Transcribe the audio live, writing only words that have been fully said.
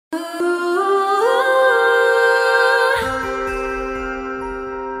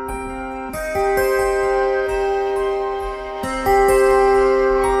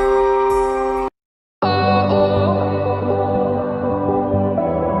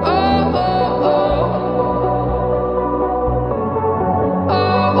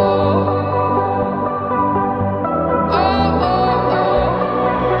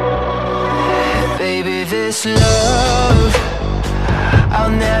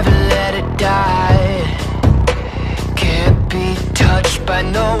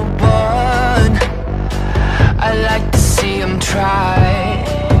like to see them try.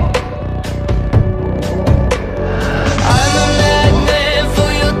 I'm a madman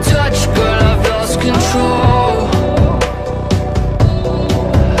for your touch, girl, I've lost control.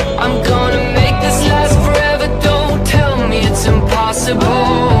 I'm gonna make this last forever, don't tell me it's impossible.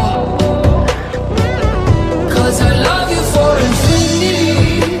 'Cause I love you for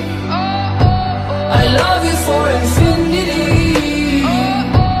infinity, I love you for infinity.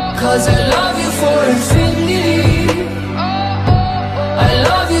 'Cause I love you for infinity, I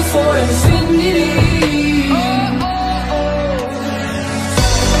love you for infinity.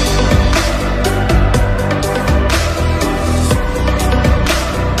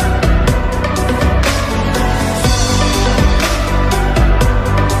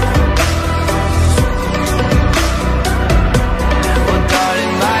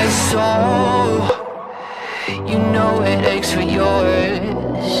 You know it aches for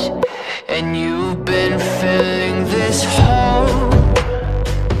yours, and you've been filling this hole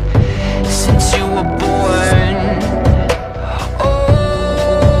since you were born.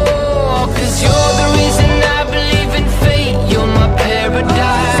 Oh, 'cause you're the reason I believe in fate. You're my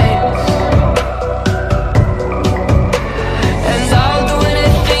paradise, and I'll do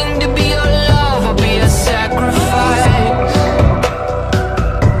anything to be your love. I'll be a sacrifice.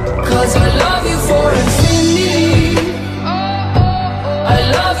 'Cause I love you for infinity, I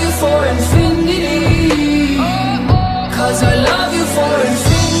love you for infinity. 'Cause I love you for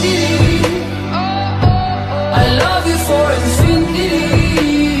infinity, I love you for infinity.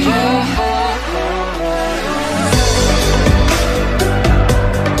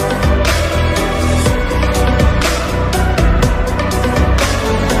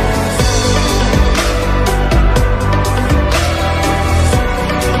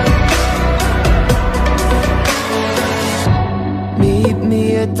 Meet me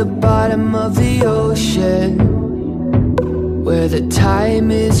at the bottom of the ocean, where the time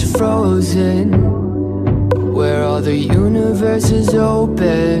is frozen, where all the universe is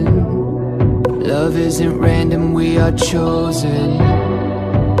open. Love isn't random, we are chosen.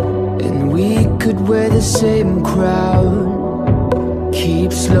 And we could wear the same crown,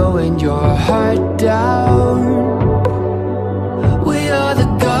 keep slowing your heart down. We are the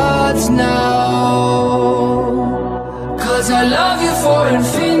gods now. 'Cause I love